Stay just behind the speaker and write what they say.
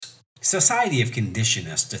Society have conditioned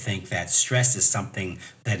us to think that stress is something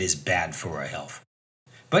that is bad for our health.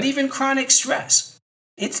 But even chronic stress,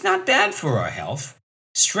 it's not bad for our health.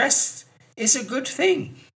 Stress is a good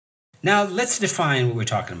thing. Now, let's define what we're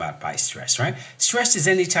talking about by stress, right? Stress is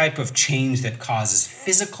any type of change that causes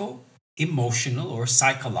physical, emotional, or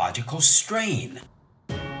psychological strain.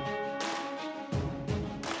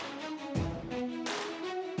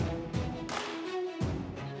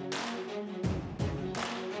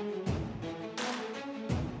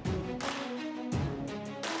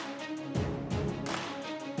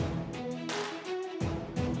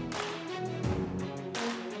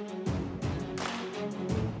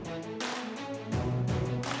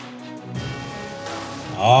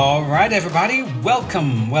 All right, everybody,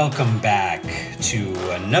 welcome back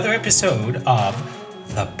to another episode of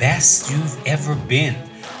The Best You've Ever Been.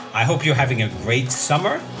 I hope you're having a great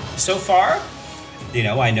summer so far.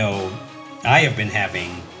 I know I have been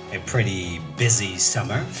having a pretty busy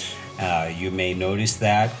summer. You may notice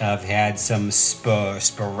that I've had some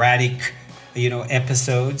sporadic,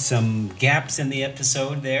 episodes, some gaps in the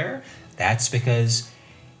episode there. That's because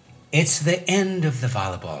it's the end of the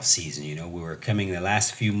volleyball season. We were coming, the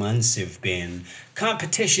last few months have been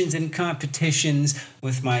competitions and competitions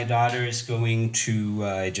with my daughters going to,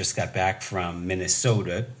 I just got back from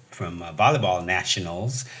Minnesota from volleyball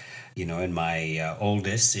nationals. And my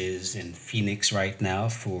oldest is in Phoenix right now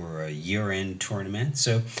for a year-end tournament.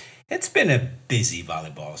 So it's been a busy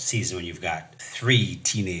volleyball season when you've got three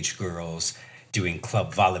teenage girls doing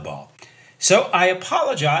club volleyball. So I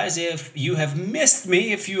apologize if you have missed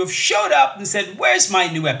me, if you have showed up and said, "Where's my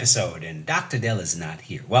new episode?" And Dr. Dell is not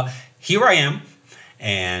here. Well, here I am,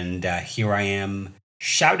 and here I am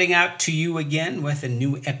shouting out to you again with a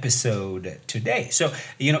new episode today. So,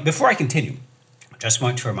 before I continue, I just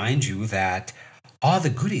want to remind you that all the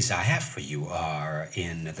goodies I have for you are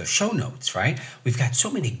in the show notes, right? We've got so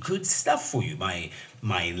many good stuff for you. My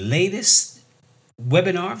latest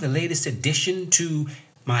webinar, the latest addition to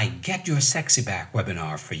my Get Your Sexy Back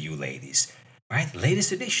webinar for you ladies, right?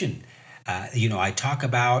 Latest edition. I talk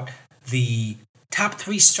about the top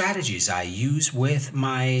 3 strategies I use with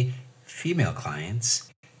my female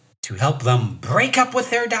clients to help them break up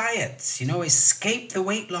with their diets, escape the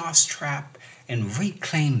weight loss trap and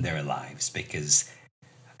reclaim their lives because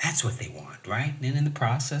that's what they want, right? And in the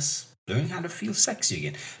process, learn how to feel sexy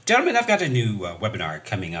again. Gentlemen, I've got a new webinar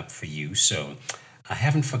coming up for you, so I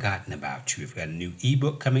haven't forgotten about you. We've got a new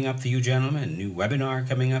ebook coming up for you, gentlemen, a new webinar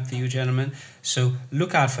coming up for you, gentlemen. So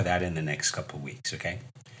look out for that in the next couple of weeks, okay?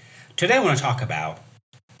 Today I want to talk about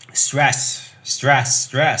stress. It's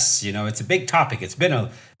a big topic. It's been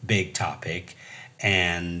a big topic.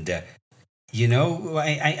 And,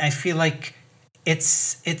 I feel like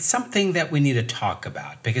it's something that we need to talk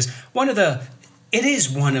about because it is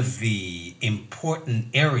one of the important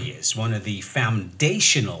areas, one of the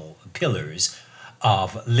foundational pillars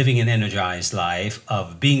of living an energized life,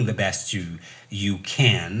 of being the best you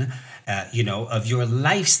can, of your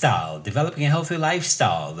lifestyle, developing a healthy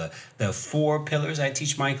lifestyle. The 4 pillars I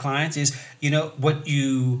teach my clients is, what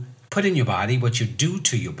you put in your body, what you do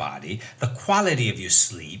to your body, the quality of your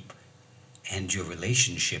sleep, and your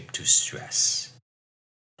relationship to stress.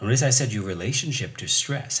 Notice I said your relationship to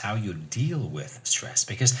stress, how you deal with stress,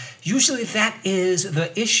 because usually that is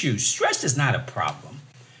the issue. Stress is not a problem.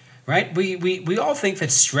 Right? We all think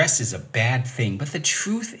that stress is a bad thing, but the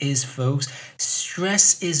truth is, folks,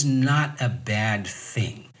 stress is not a bad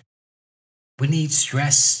thing. We need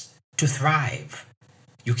stress to thrive.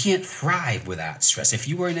 You can't thrive without stress. If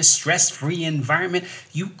you were in a stress-free environment,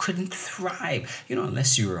 you couldn't thrive,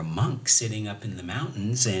 unless you were a monk sitting up in the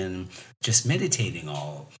mountains and just meditating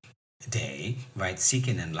all day, right?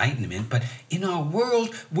 Seeking enlightenment. But in our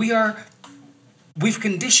world, we've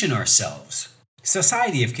conditioned ourselves.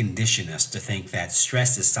 Society have conditioned us to think that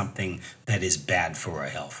stress is something that is bad for our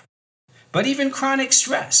health. But even chronic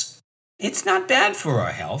stress, it's not bad for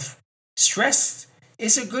our health. Stress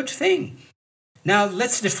is a good thing. Now,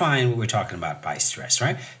 let's define what we're talking about by stress,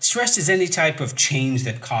 right? Stress is any type of change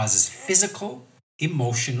that causes physical,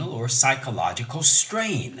 emotional, or psychological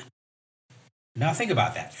strain. Now, think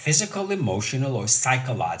about that. Physical, emotional, or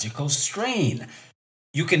psychological strain.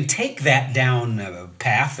 You can take that down a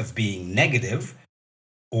path of being negative,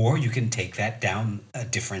 or you can take that down a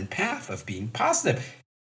different path of being positive.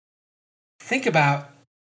 Think about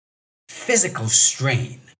physical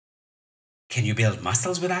strain. Can you build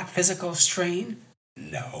muscles without physical strain?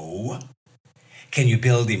 No. Can you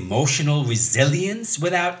build emotional resilience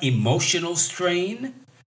without emotional strain?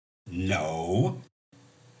 No.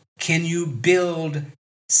 Can you build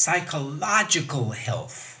psychological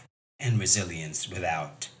health and resilience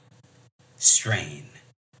without strain.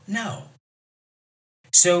 No.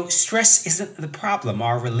 So stress isn't the problem.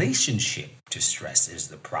 Our relationship to stress is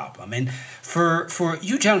the problem. And for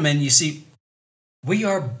you gentlemen, you see, we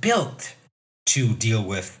are built to deal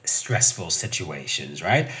with stressful situations,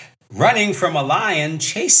 right? Running from a lion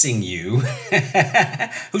chasing you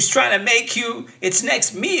who's trying to make you its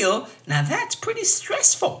next meal. Now that's pretty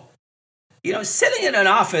stressful. Sitting in an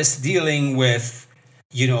office dealing with,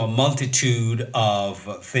 a multitude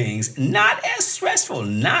of things, not as stressful,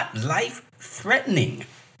 not life threatening.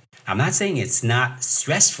 I'm not saying it's not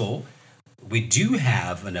stressful. We do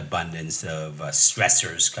have an abundance of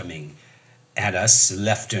stressors coming at us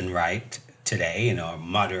left and right today in our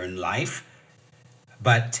modern life.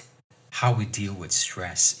 But how we deal with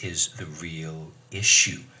stress is the real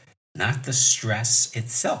issue, not the stress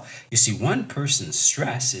itself. You see, one person's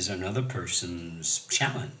stress is another person's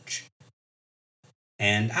challenge.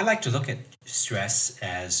 And I like to look at stress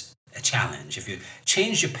as a challenge. If you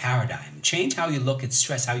change your paradigm, change how you look at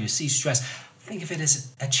stress, how you see stress, think of it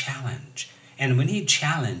as a challenge. And we need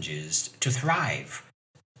challenges to thrive.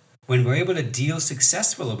 When we're able to deal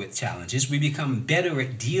successfully with challenges, we become better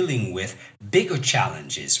at dealing with bigger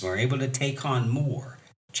challenges. We're able to take on more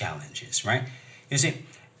challenges, right? You see,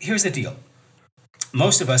 here's the deal.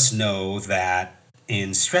 Most of us know that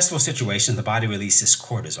in stressful situations, the body releases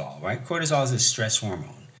cortisol, right? Cortisol is a stress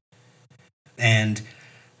hormone. And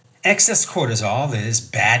excess cortisol is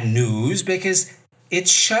bad news because it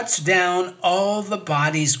shuts down all the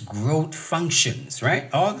body's growth functions, right?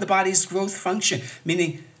 All the body's growth function,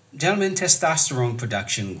 meaning, gentlemen, testosterone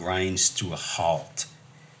production grinds to a halt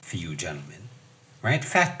for you gentlemen, right?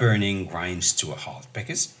 Fat burning grinds to a halt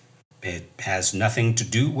because it has nothing to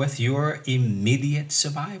do with your immediate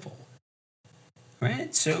survival,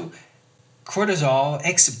 right? So cortisol,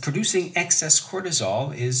 producing excess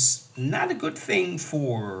cortisol is not a good thing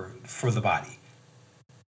for the body.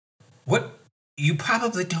 What you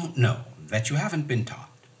probably don't know, that you haven't been taught,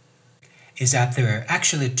 is that there are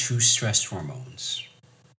actually two stress hormones.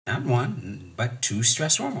 Not one, but two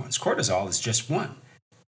stress hormones. Cortisol is just one.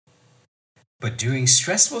 But during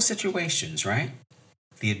stressful situations, right,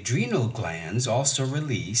 the adrenal glands also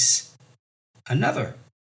release another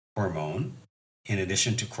hormone in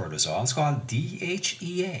addition to cortisol. It's called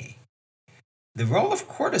DHEA. The role of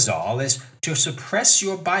cortisol is to suppress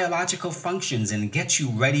your biological functions and get you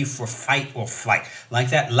ready for fight or flight. Like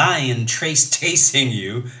that lion chasing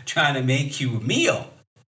you, trying to make you a meal,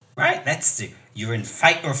 right? You're in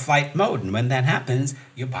fight or flight mode. And when that happens,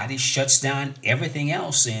 your body shuts down everything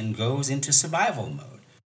else and goes into survival mode.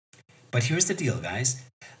 But here's the deal, guys.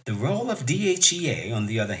 The role of DHEA, on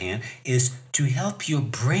the other hand, is to help your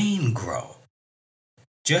brain grow.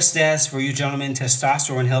 Just as for you gentlemen,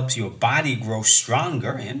 testosterone helps your body grow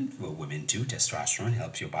stronger, and for women too, testosterone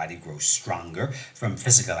helps your body grow stronger from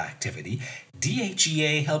physical activity.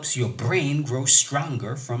 DHEA helps your brain grow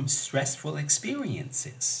stronger from stressful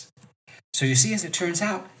experiences. So you see, as it turns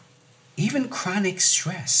out, even chronic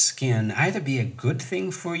stress can either be a good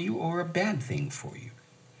thing for you or a bad thing for you.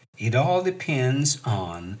 It all depends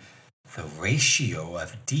on the ratio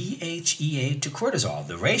of DHEA to cortisol,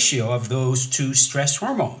 the ratio of those two stress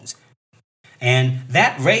hormones. And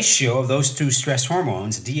that ratio of those two stress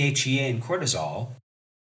hormones, DHEA and cortisol,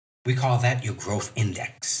 we call that your growth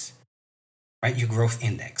index, right? Your growth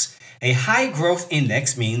index. A high growth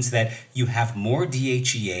index means that you have more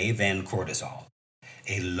DHEA than cortisol.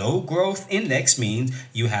 A low growth index means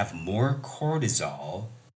you have more cortisol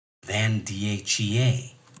than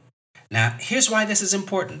DHEA. Now, here's why this is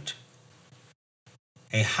important.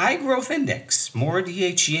 A high growth index, more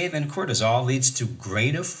DHEA than cortisol, leads to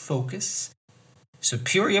greater focus,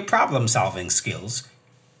 superior problem solving skills,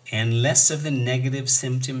 and less of the negative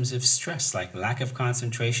symptoms of stress like lack of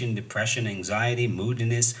concentration, depression, anxiety,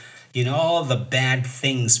 moodiness, all the bad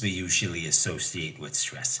things we usually associate with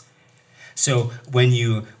stress. So when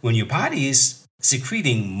your body is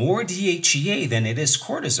secreting more DHEA than it is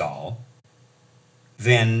cortisol,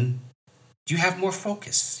 then you have more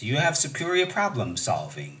focus. You have superior problem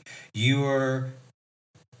solving. You're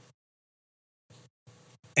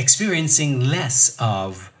experiencing less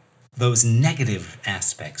of those negative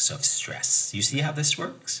aspects of stress. You see how this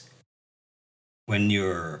works? When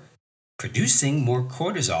you're producing more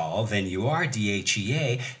cortisol than you are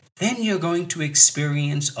DHEA, then you're going to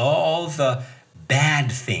experience all the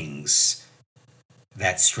bad things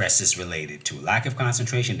that stress is related to. Lack of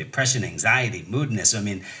concentration, depression, anxiety, moodiness. I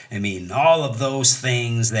mean, all of those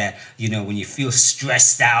things that, when you feel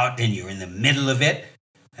stressed out and you're in the middle of it,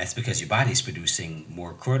 that's because your body's producing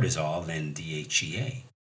more cortisol than DHEA.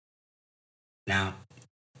 Now,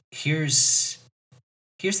 here's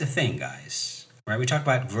Here's the thing, guys. Right? We talk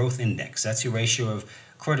about growth index. That's your ratio of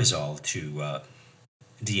cortisol to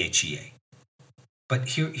DHEA. But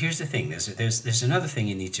here's the thing. There's another thing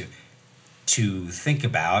you need to think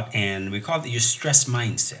about, and we call it your stress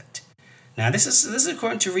mindset. Now, this is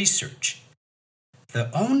according to research.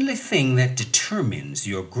 The only thing that determines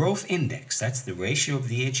your growth index, that's the ratio of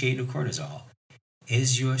DHEA to cortisol,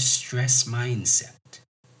 is your stress mindset.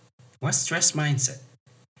 What's stress mindset?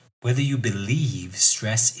 Whether you believe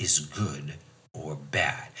stress is good or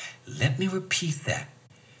bad. Let me repeat that.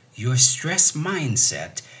 Your stress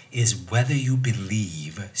mindset is whether you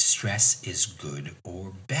believe stress is good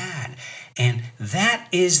or bad. And that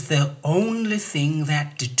is the only thing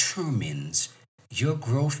that determines your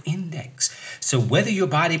growth index. So whether your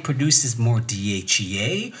body produces more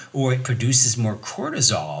DHEA or it produces more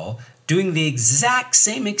cortisol, doing the exact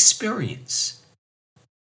same experience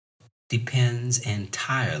depends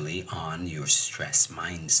entirely on your stress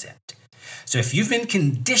mindset. So if you've been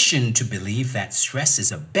conditioned to believe that stress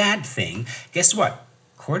is a bad thing, guess what?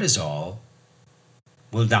 Cortisol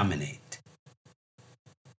will dominate.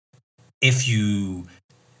 If you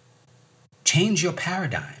change your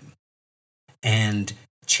paradigm and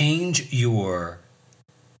change your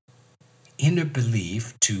inner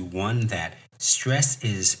belief to one that stress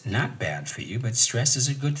is not bad for you, but stress is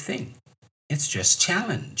a good thing, it's just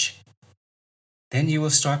challenge, then you will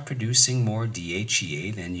start producing more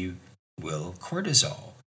DHEA than you will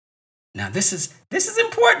cortisol. Now this is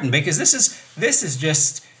important because this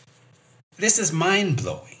is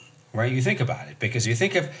mind-blowing, right? You think about it, because you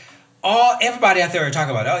think of everybody out there are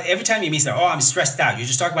talking about, every time you meet someone, I'm stressed out. You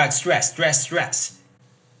just talk about stress.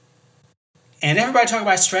 And everybody talk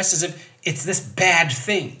about stress as if it's this bad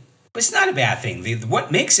thing. But it's not a bad thing.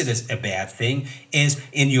 What makes it a bad thing is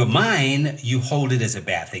in your mind, you hold it as a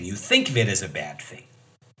bad thing. You think of it as a bad thing.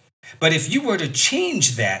 But if you were to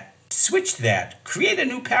change that, switch that, create a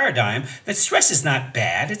new paradigm that stress is not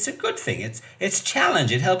bad, it's a good thing. It's challenge.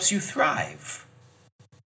 It helps you thrive.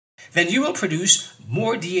 Then you will produce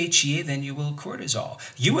more DHEA than you will cortisol.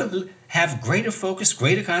 You will have greater focus,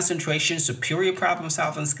 greater concentration, superior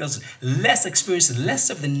problem-solving skills, less experience, less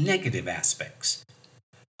of the negative aspects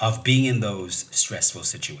of being in those stressful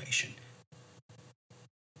situations.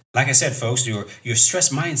 Like I said, folks, your stress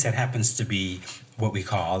mindset happens to be what we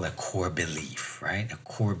call a core belief, right? A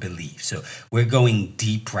core belief. So we're going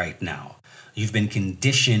deep right now. You've been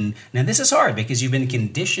conditioned. Now, this is hard because you've been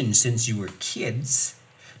conditioned since you were kids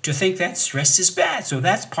to think that stress is bad. So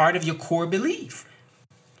that's part of your core belief.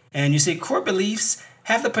 And you see, core beliefs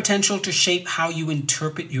have the potential to shape how you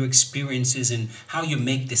interpret your experiences and how you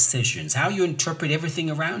make decisions, how you interpret everything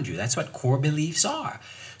around you. That's what core beliefs are.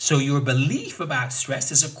 So your belief about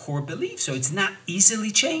stress is a core belief, so it's not easily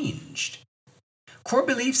changed. Core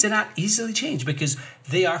beliefs are not easily changed because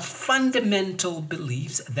they are fundamental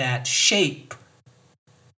beliefs that shape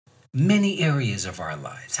many areas of our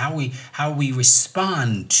lives, how we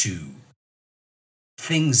respond to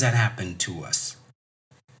things that happen to us.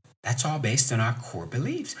 That's all based on our core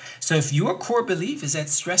beliefs. So if your core belief is that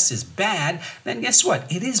stress is bad, then guess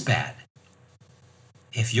what? It is bad.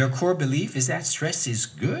 If your core belief is that stress is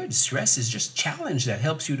good, stress is just challenge that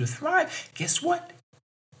helps you to thrive, guess what?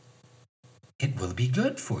 It will be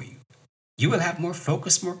good for you. You will have more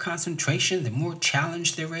focus, more concentration. The more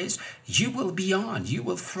challenge there is, you will be on. You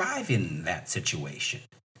will thrive in that situation.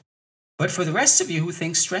 But for the rest of you who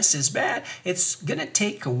think stress is bad, it's going to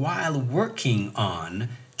take a while working on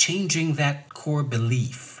changing that core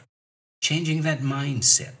belief, changing that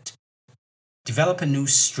mindset. Develop a new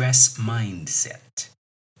stress mindset.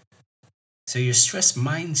 So your stress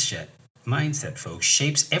mindset, folks,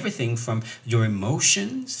 shapes everything from your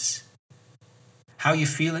emotions, how you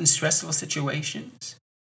feel in stressful situations,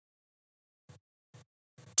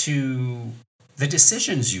 to the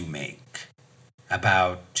decisions you make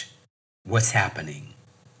about what's happening.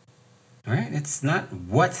 All right? It's not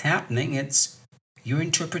what's happening, it's your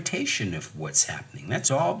interpretation of what's happening.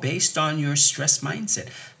 That's all based on your stress mindset.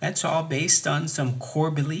 That's all based on some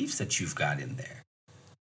core beliefs that you've got in there.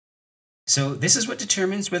 So this is what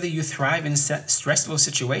determines whether you thrive in stressful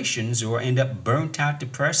situations or end up burnt out,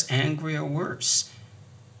 depressed, angry, or worse.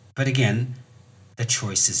 But again, the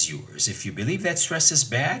choice is yours. If you believe that stress is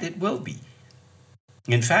bad, it will be.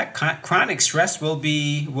 In fact, chronic stress will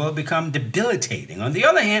become debilitating. On the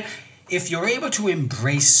other hand, if you're able to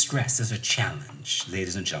embrace stress as a challenge,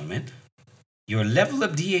 ladies and gentlemen, your level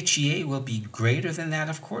of DHEA will be greater than that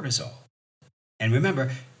of cortisol. And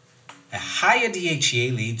remember, a higher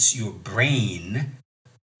DHEA leads your brain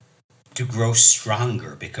to grow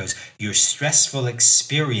stronger because your stressful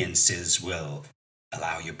experiences will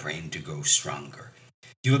allow your brain to grow stronger.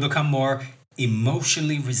 You will become more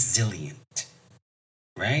emotionally resilient,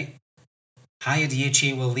 right? Higher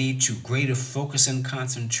DHEA will lead to greater focus and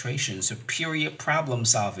concentration, superior problem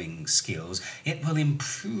solving skills. It will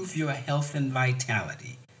improve your health and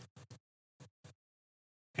vitality.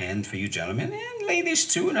 And for you gentlemen and ladies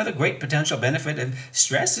too, another great potential benefit of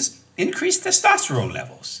stress is increased testosterone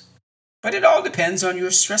levels. But it all depends on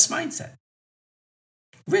your stress mindset.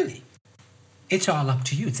 Really, it's all up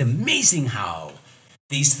to you. It's amazing how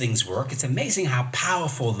these things work. It's amazing how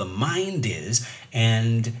powerful the mind is,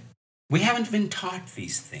 and we haven't been taught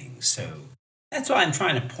these things. So that's why I'm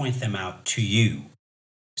trying to point them out to you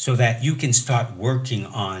so that you can start working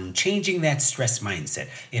on changing that stress mindset.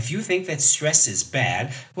 If you think that stress is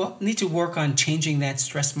bad, well, you need to work on changing that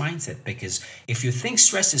stress mindset, because if you think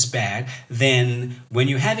stress is bad, then when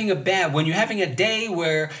you're having a day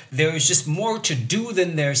where there is just more to do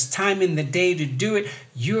than there's time in the day to do it,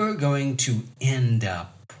 you're going to end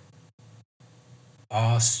up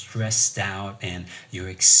all stressed out and your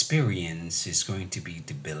experience is going to be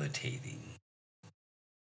debilitating.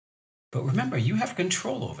 But remember, you have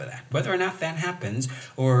control over that. Whether or not that happens,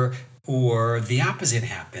 or the opposite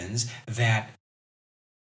happens, that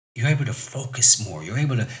you're able to focus more. You're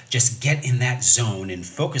able to just get in that zone and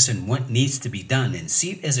focus on what needs to be done and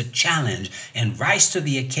see it as a challenge and rise to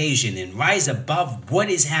the occasion and rise above what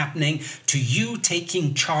is happening to you,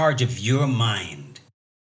 taking charge of your mind.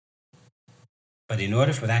 But in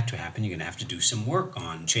order for that to happen, you're going to have to do some work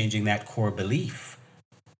on changing that core belief.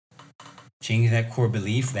 Changing that core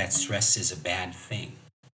belief that stress is a bad thing.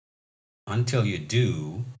 Until you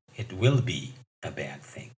do, it will be a bad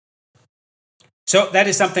thing. So that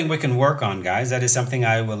is something we can work on, guys. That is something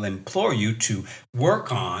I will implore you to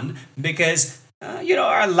work on, because,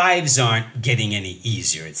 our lives aren't getting any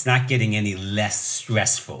easier. It's not getting any less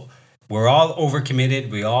stressful. We're all overcommitted.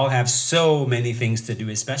 We all have so many things to do,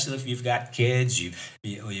 especially if you've got kids, you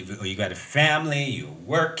got a family, you're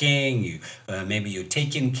working, maybe you're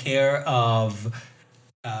taking care of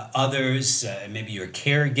others, maybe you're a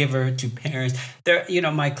caregiver to parents.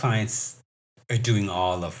 My clients are doing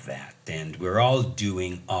all of that, and we're all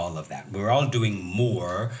doing all of that. We're all doing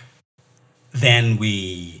more than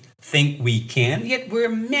we think we can, yet we're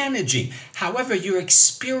managing. However, your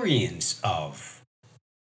experience of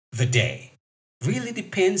the day really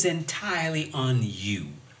depends entirely on you.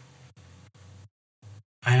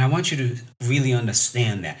 And I want you to really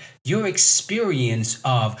understand that. Your experience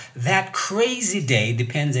of that crazy day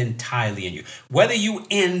depends entirely on you. Whether you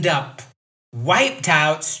end up wiped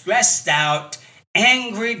out, stressed out,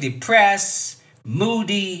 angry, depressed,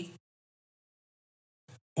 moody,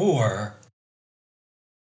 or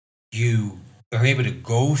you are able to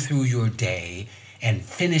go through your day and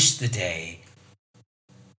finish the day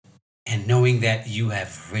and knowing that you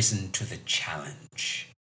have risen to the challenge.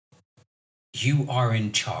 You are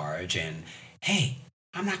in charge, and hey,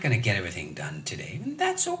 I'm not going to get everything done today, and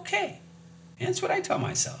that's okay. And that's what I tell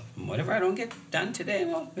myself. Whatever I don't get done today,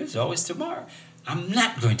 well, there's always tomorrow. I'm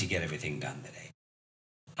not going to get everything done today.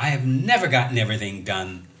 I have never gotten everything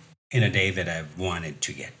done in a day that I've wanted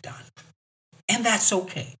to get done. And that's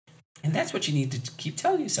okay. And that's what you need to keep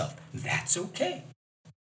telling yourself. That's okay.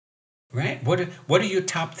 Right? What are your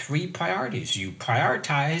top 3 priorities? You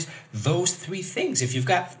prioritize those 3 things. If you've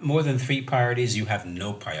got more than 3 priorities, you have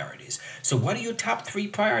no priorities. So what are your top 3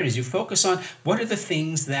 priorities? You focus on what are the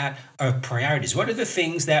things that are priorities? What are the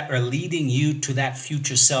things that are leading you to that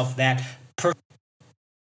future self, That's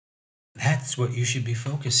what you should be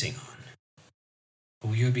focusing on.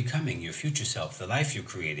 Who you're becoming, your future self, the life you're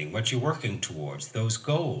creating, what you're working towards, those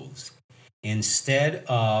goals. Instead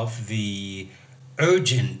of the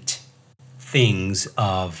urgent things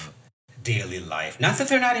of daily life. Not that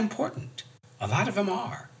they're not important. A lot of them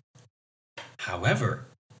are. However,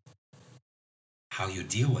 how you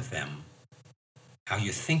deal with them, how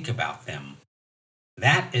you think about them,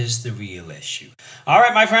 that is the real issue. All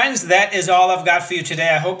right, my friends, that is all I've got for you today.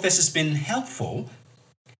 I hope this has been helpful.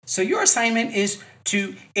 So your assignment is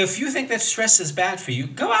to, if you think that stress is bad for you,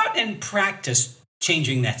 go out and practice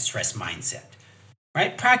changing that stress mindset.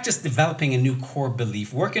 Right? Practice developing a new core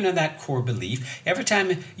belief, working on that core belief. Every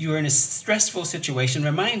time you're in a stressful situation,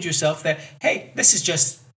 remind yourself that, hey, this is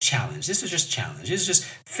just challenge. This is just challenge. This is just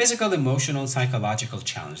physical, emotional, and psychological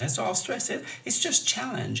challenge. That's all stress is. It's just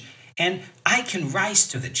challenge. And I can rise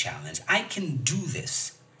to the challenge. I can do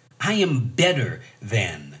this. I am better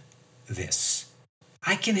than this.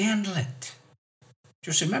 I can handle it.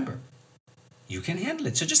 Just remember, you can handle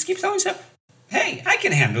it. So just keep telling yourself, hey, I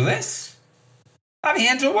can handle this. I've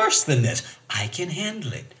handled worse than this. I can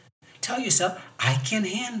handle it. Tell yourself, I can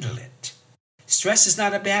handle it. Stress is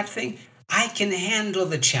not a bad thing. I can handle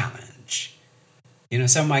the challenge.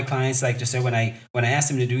 Some of my clients like to say when I ask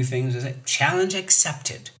them to do things, they say, challenge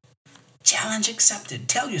accepted. Challenge accepted.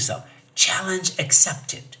 Tell yourself, challenge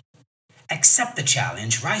accepted. Accept the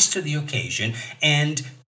challenge, rise to the occasion, and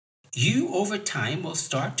you over time will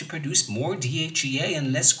start to produce more DHEA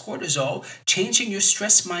and less cortisol, changing your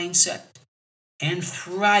stress mindset and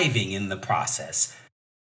thriving in the process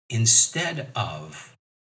instead of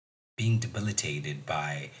being debilitated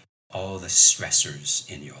by all the stressors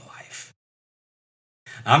in your life.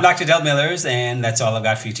 I'm Dr. Del Millers, and that's all I've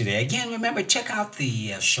got for you today. Again, remember, check out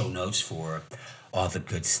the show notes for all the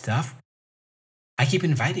good stuff. I keep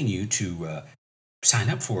inviting you to sign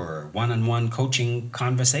up for one-on-one coaching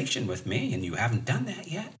conversation with me, and you haven't done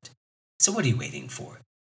that yet. So what are you waiting for?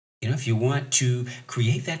 If you want to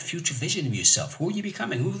create that future vision of yourself, who are you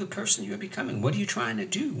becoming? Who the person you're becoming? What are you trying to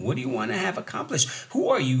do? What do you want to have accomplished? Who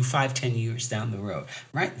are you 5-10 years down the road?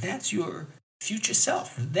 Right? That's your future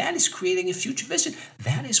self. That is creating a future vision.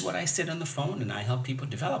 That is what I sit on the phone and I help people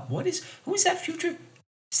develop. Who is that future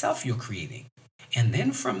self you're creating? And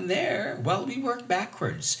then from there, we work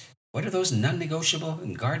backwards. What are those non-negotiable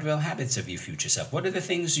and guardrail habits of your future self? What are the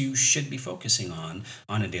things you should be focusing on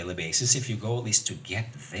a daily basis if your goal is to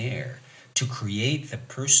get there, to create the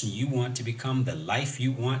person you want to become, the life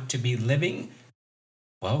you want to be living?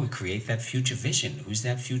 We create that future vision. Who's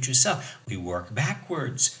that future self? We work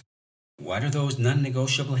backwards. What are those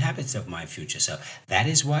non-negotiable habits of my future self? That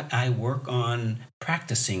is what I work on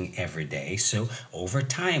practicing every day. So over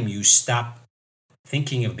time, you stop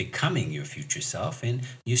thinking of becoming your future self and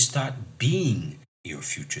you start being your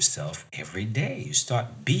future self every day. You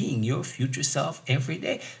start being your future self every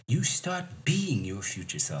day. You start being your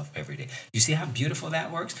future self every day. You see how beautiful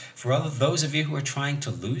that works? For all of those of you who are trying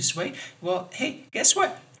to lose weight, hey, guess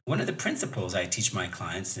what? One of the principles I teach my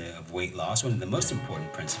clients of weight loss, one of the most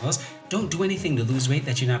important principles, don't do anything to lose weight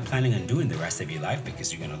that you're not planning on doing the rest of your life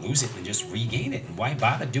because you're going to lose it and just regain it. And why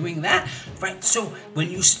bother doing that? Right? So when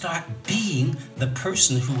you start being the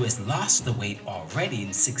person who has lost the weight already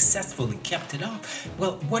and successfully kept it off,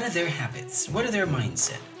 what are their habits? What are their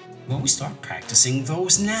mindset? We start practicing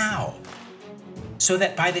those now. So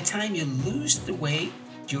that by the time you lose the weight,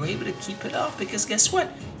 you're able to keep it off because guess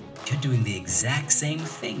what? You're doing the exact same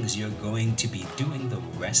things you're going to be doing the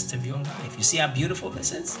rest of your life. You see how beautiful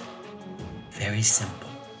this is? Very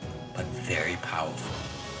simple, but very powerful.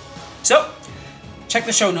 So, check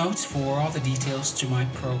the show notes for all the details to my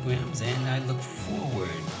programs, and I look forward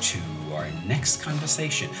to our next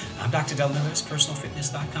conversation. I'm Dr. Del Millers,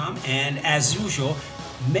 personalfitness.com, and as usual,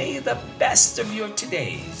 may the best of your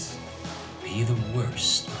todays be the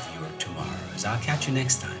worst of your tomorrows. I'll catch you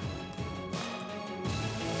next time.